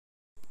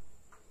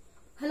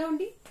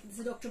అండి, this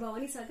is doctor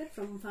Bhavani Sagar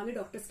from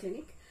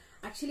familydocsclinics.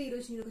 Actually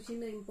ఈరోజు నేను ఒక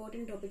చిన్న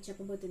ఇంపార్టెంట్ టాపిక్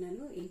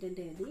చెప్పబోతున్నాను.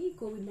 ఏంటంటే అది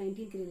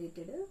COVID-19 కి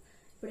రిలేటెడ్.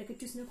 ఇప్పుడు ఎక్కడ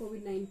చూసినా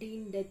COVID-19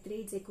 డెత్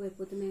రేట్స్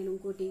ఎక్కువైపోతున్నాయి.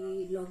 ఇంకోటి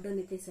లాక్డౌన్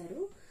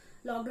ఎత్తేసారు.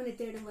 లాక్డౌన్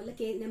ఎత్తేయడం వల్ల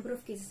నెంబర్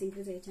ఆఫ్ కేసెస్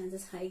ఇంక్రీజ్ అయ్యే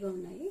ఛాన్సెస్ హైగా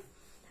ఉన్నాయి.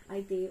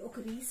 అయితే ఒక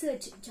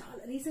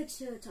రీసెర్చ్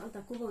చాలా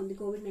తక్కువగా ఉంది.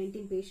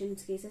 COVID-19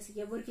 పేషెంట్స్ కేసెస్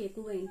ఎవరికి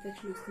ఎక్కువగా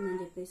ఇన్ఫెక్షన్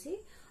వస్తుందని చెప్పేసి.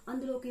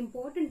 అందులో ఒక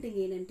ఇంపార్టెంట్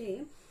థింగ్ ఏంటంటే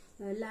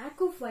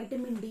ల్యాక్ ఆఫ్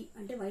వైటమిన్ డి,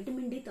 అంటే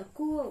వైటమిన్ డి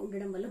తక్కువ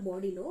ఉండడం వల్ల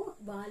బాడీలో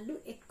వాళ్ళు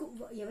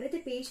ఎవరైతే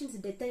పేషెంట్స్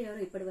డెత్ అయ్యారో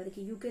ఇప్పటి వరకు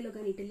యూకేలో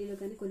కానీ ఇటలీలో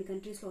కానీ కొన్ని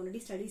కంట్రీస్ లో ఆల్రెడీ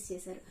స్టడీస్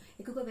చేశారు.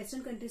 ఎక్కువగా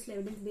వెస్టర్న్ కంట్రీస్ లో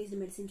ఎవిడెన్స్ బేస్డ్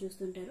మెడిసిన్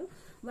చూస్తుంటారు.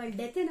 వాళ్ళు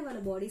డెత్ అయిన వాళ్ళ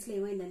బాడీస్ లో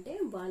ఏమైందంటే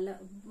వాళ్ళ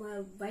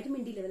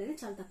వైటమిన్ డి లెవెల్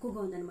అనేది చాలా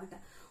తక్కువగా ఉందన్నమాట.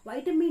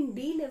 వైటమిన్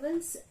డి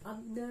లెవెల్స్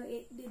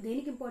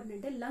దేనికి ఇంపార్టెంట్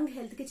అంటే లంగ్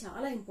హెల్త్ కి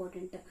చాలా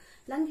ఇంపార్టెంట్.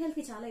 లంగ్ హెల్త్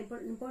కి చాలా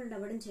ఇంపార్టెంట్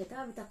అవ్వడం చేత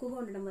అవి తక్కువగా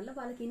ఉండడం వల్ల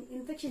వాళ్ళకి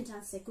ఇన్ఫెక్షన్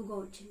ఛాన్సెస్ ఎక్కువగా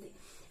వచ్చింది.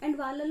 అండ్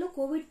వాళ్ళలో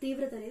కోవిడ్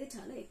తీవ్రత అనేది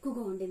చాలా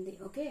ఎక్కువగా ఉండింది.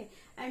 ఓకే,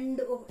 అండ్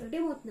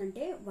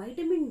ఒకటేమవుతుందంటే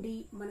వైటమిన్ డి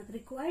మనకు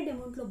రిక్వైర్డ్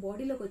అమౌంట్ లో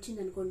బాడీలోకి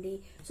వచ్చింది అనుకోండి,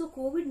 so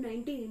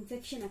COVID-19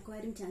 infection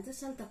acquiring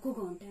chances చాలా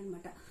తక్కువగా ఉంటాయి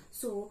అనమాట.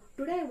 So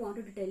today I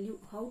wanted to tell you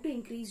how to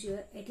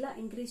ఎట్లా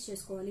ఇంక్రీజ్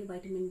చేసుకోవాలి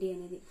వైటమిన్ డి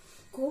అనేది.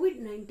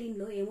 COVID-19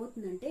 లో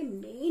ఏమవుతుందంటే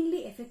మెయిన్లీ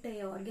ఎఫెక్ట్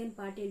అయ్యే ఆర్గాన్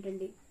పార్ట్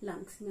ఏంటండి?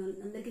 లంగ్స్.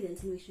 అందరికీ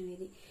తెలిసిన విషయం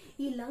ఇది.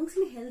 ఈ లంగ్స్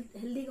ని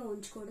హెల్దీగా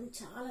ఉంచుకోవడం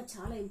చాలా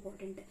చాలా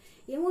ఇంపార్టెంట్.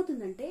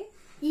 ఏమవుతుందంటే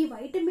ఈ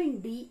వైటమిన్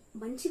డి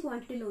మంచి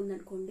క్వాంటిటీలో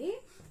ఉందనుకోండి,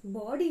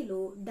 బాడీలో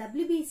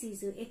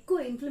WBCs ఎక్కువ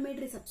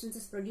ఇన్ఫ్లమేటరీ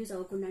సబ్స్టెన్సెస్ ప్రొడ్యూస్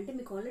అవ్వకుండా, అంటే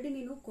మీకు ఆల్రెడీ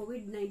నేను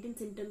COVID-19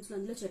 సింటమ్స్ లో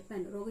అందులో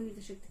చెప్పాను,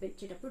 రోగనిరోధక శక్తి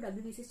పెంచేటప్పుడు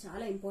WBCs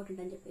చాలా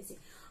ఇంపార్టెంట్ అని చెప్పేసి.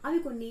 అవి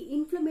కొన్ని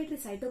ఇన్ఫ్లమేటరీ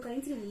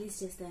సైటోకైన్స్ ని రిలీజ్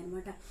చేస్తాయి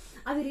అనమాట.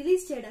 అవి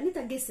రిలీజ్ చేయడాన్ని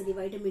తగ్గిస్తుంది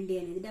వైటమిన్ డి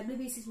అనేది,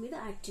 WBCs మీద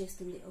యాక్ట్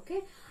చేస్తుంది. ఓకే,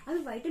 అవి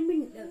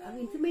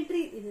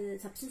ఇన్ఫ్లమేటరీ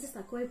సబ్స్టెన్సెస్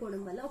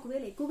తక్కువైపోవడం వల్ల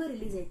ఒకవేళ ఎక్కువగా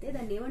రిలీజ్ అయితే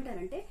దాన్ని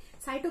ఏమంటారంటే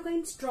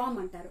సైటోకైన్ స్ట్రామ్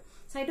అంటారు.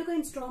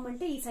 సైటోకైన్ స్ట్రామ్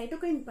అంటే ఈ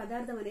సైటోకైన్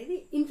పదార్థం అనేది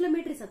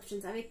ఇన్ఫ్లమేటరీ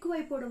సబ్స్టెన్స్. అవి ఎక్కువ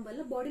అయిపోవడం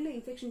వల్ల బాడీలో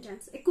ఇన్ఫెక్షన్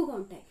ఛాన్సెస్ ఎక్కువగా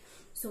ఉంటాయి.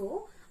 సో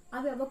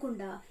అవి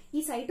అవ్వకుండా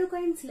ఈ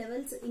సైటోకైన్స్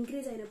లెవెల్స్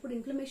ఇంక్రీజ్ అయినప్పుడు,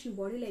 ఇన్ఫ్లమేషన్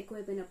బాడీలో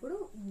ఎక్కువైపోయినప్పుడు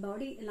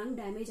బాడీ లంగ్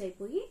డ్యామేజ్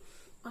అయిపోయి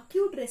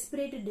అక్యూట్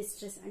రెస్పిరేటరీ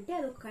డిస్ట్రెస్, అంటే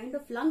అది ఒక kind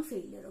of lung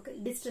failure. Okay,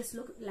 distress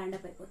లో ల్యాండ్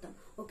అప్ అయిపోతాం.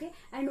 ఓకే,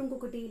 అండ్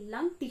ఇంకొకటి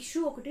లంగ్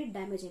టిష్యూ ఒకటి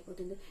డ్యామేజ్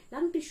అయిపోతుంది.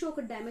 లంగ్ టిష్యూ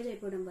ఒకటి డ్యామేజ్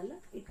అయిపోవడం వల్ల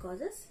it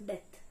causes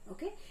death.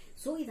 Okay,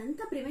 so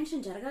ఇదంతా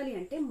ప్రివెన్షన్ జరగాలి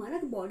అంటే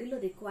మనకు బాడీలో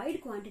required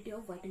quantity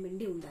of vitamin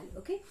D ఉండాలి.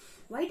 ఓకే,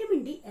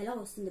 వైటమిన్ డి ఎలా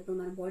వస్తుంది ఇప్పుడు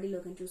మన బాడీలో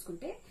కానీ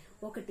చూసుకుంటే,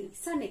 ఒకటి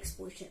సన్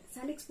ఎక్స్పోజర్.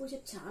 సన్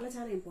ఎక్స్పోజర్ చాలా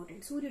చాలా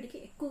ఇంపార్టెంట్. సూర్యుడికి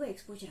ఎక్కువగా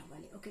ఎక్స్పోజర్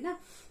అవ్వాలి. ఓకేనా,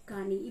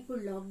 కానీ ఇప్పుడు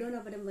లాక్డౌన్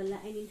అవ్వడం వల్ల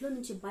ఆయన ఇంట్లో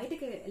నుంచి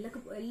బయటకి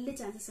వెళ్ళే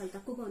ఛాన్సెస్ చాలా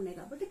తక్కువగా ఉన్నాయి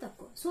కాబట్టి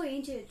తక్కువ. సో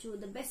ఏం చేయొచ్చు?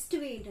 ద బెస్ట్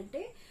వే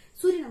ఏంటంటే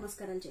సూర్య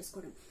నమస్కారాలు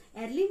చేసుకోవడం.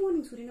 ఎర్లీ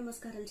మార్నింగ్ సూర్య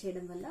నమస్కారాలు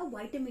చేయడం వల్ల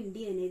వైటమిన్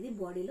డి అనేది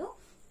బాడీలో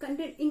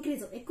కంటెంట్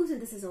ఇంక్రీజ్ ఎక్కువ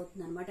సింథసిస్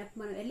అవుతుంది అనమాట.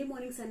 మనం ఎర్లీ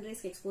మార్నింగ్ సన్ రైజ్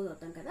కి ఎక్స్పోజ్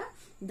అవుతాం కదా,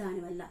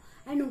 దానివల్ల.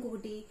 అండ్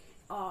ఇంకొకటి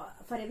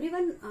ఫర్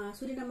ఎవ్రీవన్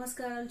సూర్య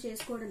నమస్కారాలు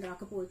చేసుకోవడం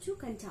రాకపోవచ్చు,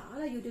 కానీ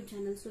చాలా యూట్యూబ్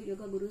ఛానల్స్ లో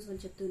యోగా గురూస్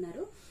వాళ్ళు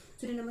చెప్తున్నారు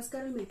సూర్య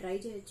నమస్కారాలు మీరు ట్రై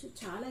చేయొచ్చు.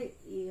 చాలా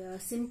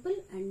సింపుల్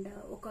అండ్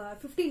ఒక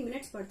 15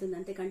 minutes పడుతుంది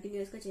అంతే.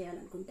 కంటిన్యూస్ గా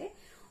చేయాలనుకుంటే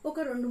ఒక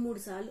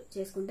 2-3 సార్లు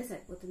చేసుకుంటే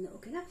సరిపోతుంది.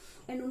 ఓకేనా,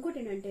 అండ్ ఇంకోటి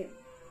ఏంటంటే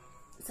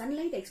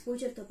సన్లైట్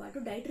ఎక్స్పోజర్ తో పాటు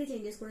డైటరీ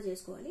చేంజెస్ కూడా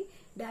చేసుకోవాలి.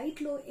 డైట్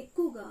లో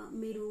ఎక్కువగా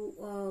మీరు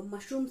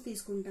మష్రూమ్స్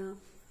తీసుకుంటా,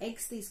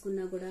 ఎగ్స్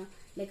తీసుకున్నా కూడా,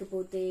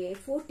 లేకపోతే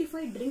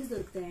 45 డ్రింక్స్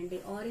దొరుకుతాయండి,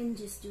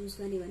 ఆరెంజ్ జ్యూస్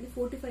కానీ ఇవన్నీ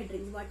 45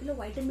 డ్రింక్స్, వాటిలో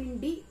వైటమిన్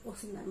డి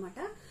వస్తుంది అనమాట.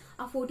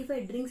 ఆ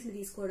 45 డ్రింక్స్ ని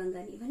తీసుకోవడం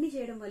కానీ ఇవన్నీ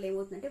చేయడం వల్ల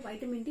ఏమవుతుందంటే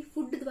వైటమిన్ డి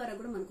ఫుడ్ ద్వారా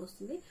కూడా మనకు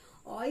వస్తుంది.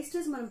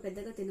 ఆయిస్టర్స్ మనం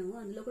పెద్దగా తినము,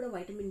 అందులో కూడా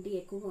వైటమిన్ డి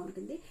ఎక్కువగా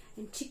ఉంటుంది.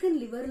 అండ్ చికెన్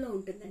లివర్ లో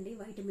ఉంటుందండి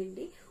వైటమిన్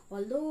డి.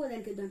 ఆల్దో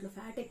దాంట్లో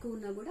ఫ్యాట్ ఎక్కువ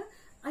ఉన్నా కూడా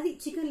అది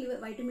చికెన్ లివర్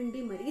వైటమిన్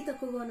డి మరీ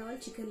తక్కువగా ఉన్న వాళ్ళు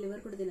చికెన్ లివర్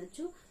కూడా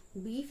తినొచ్చు.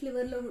 బీఫ్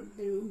లివర్ లో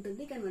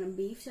ఉంటుంది, కానీ మనం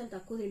బీఫ్ చాలా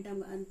తక్కువ తింటాం,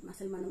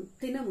 అసలు మనం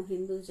తినము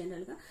హిందూస్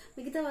జనరల్ గా.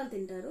 మిగతా వాళ్ళు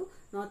తింటారు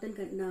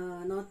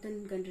నార్థన్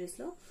కంట్రీస్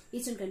లో,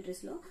 ఈస్టర్న్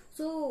కంట్రీస్ లో.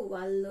 సో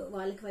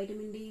వాళ్ళకి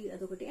వైటమిన్ డి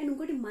అదొకటి. అండ్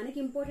ఇంకోటి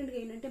మనకి ఇంపార్టెంట్ గా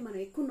ఏంటంటే మనం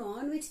ఎక్కువ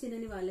నాన్ వెజ్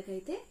తినని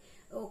వాళ్ళకైతే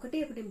ఒకటి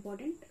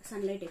ఇంపార్టెంట్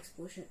సన్లైట్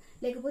ఎక్స్పోజర్.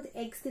 లేకపోతే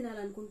ఎగ్స్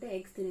తినాలనుకుంటే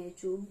ఎగ్స్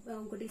తినేయచ్చు.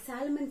 ఇంకోటి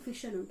సాల్మన్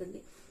ఫిష్ అని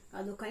ఉంటుంది,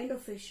 అదో కైండ్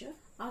ఆఫ్ ఫిష్.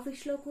 ఆ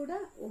ఫిష్ లో కూడా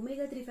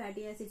omega-3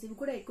 ఫ్యాటీ యాసిడ్స్ ఇవి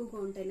కూడా ఎక్కువగా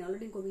ఉంటాయి. నేను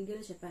ఆల్రెడీ ఇంకో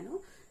వీడియోలో చెప్పాను.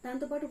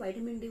 దాంతోపాటు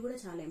వైటమిన్ డి కూడా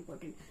చాలా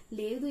ఇంపార్టెంట్.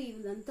 లేదు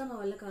ఇదంతా మా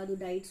వల్ల కాదు,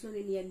 డైట్స్ లో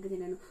నేను ఎగ్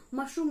తినను,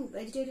 మష్రూమ్,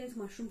 వెజిటేరియన్స్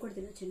మష్రూమ్ కూడా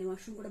తినొచ్చండి,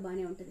 మష్రూమ్ కూడా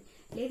బాగానే ఉంటుంది.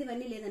 లేదు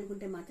ఇవన్నీ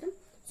లేదనుకుంటే మాత్రం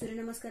సూర్య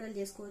నమస్కారాలు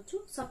చేసుకోవచ్చు,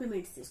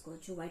 సప్లిమెంట్స్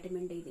తీసుకోవచ్చు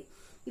వైటమిన్ డి.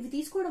 ఇవి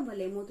తీసుకోవడం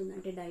వల్ల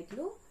ఏమవుతుందంటే డైట్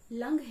లో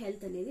లంగ్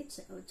హెల్త్ అనేది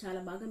చాలా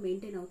బాగా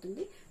మెయింటైన్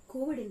అవుతుంది.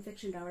 కోవిడ్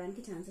ఇన్ఫెక్షన్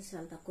రావడానికి ఛాన్సెస్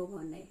చాలా తక్కువగా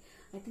ఉన్నాయి.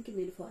 ఐ థింక్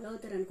మీరు ఫాలో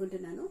అవుతారు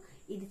అనుకుంటున్నాను.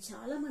 ఇది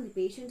చాలా మంది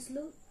పేషెంట్స్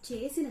లో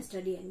చేసిన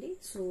స్టడీ అండి.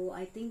 సో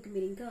ఐ థింక్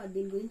మీరు ఇంకా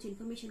దీని గురించి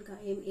ఇన్ఫర్మేషన్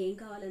ఏం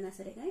కావాలన్నా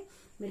సరే కానీ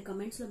మీరు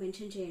కమెంట్స్ లో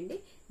మెన్షన్ చేయండి,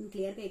 నేను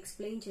క్లియర్ గా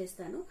ఎక్స్ప్లెయిన్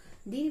చేస్తాను.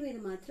 దీని మీద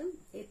మాత్రం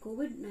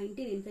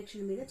COVID-19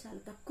 ఇన్ఫెక్షన్ మీద చాలా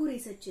తక్కువ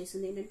రీసెర్చ్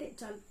చేస్తుంది. ఏంటంటే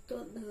చాలా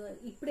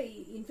ఇప్పుడే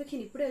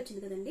ఇన్ఫెక్షన్ ఇప్పుడే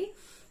వచ్చింది కదండి,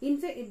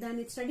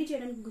 దాన్ని స్టడీ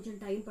చేయడానికి కొంచెం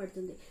టైం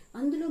పడుతుంది.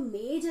 అందులో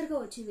మేజర్ గా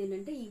వచ్చింది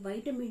ఏంటంటే ఈ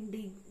వైటమిన్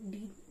డి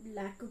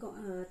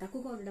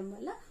తక్కువగా ఉండడం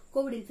వల్ల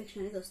కోవిడ్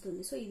ఇన్ఫెక్షన్ అనేది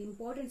వస్తుంది. సో ఇది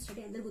ఇంపార్టెంట్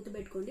స్టడీ, అందరూ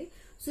గుర్తుపెట్టుకోండి.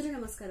 సూర్య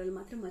నమస్కారాలు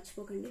మాత్రం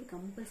మర్చిపోకండి,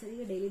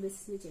 కంపల్సరీగా డైలీ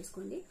బేసిస్ మీద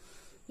చేసుకోండి.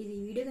 ఇది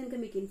వీడియో కనుక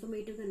మీకు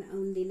ఇన్ఫర్మేటివ్ గా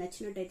ఉంది,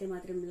 నచ్చినట్టయితే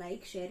మాత్రం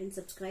లైక్, షేర్ అండ్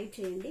సబ్స్క్రైబ్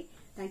చేయండి.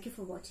 Thank you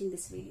for watching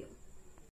this video.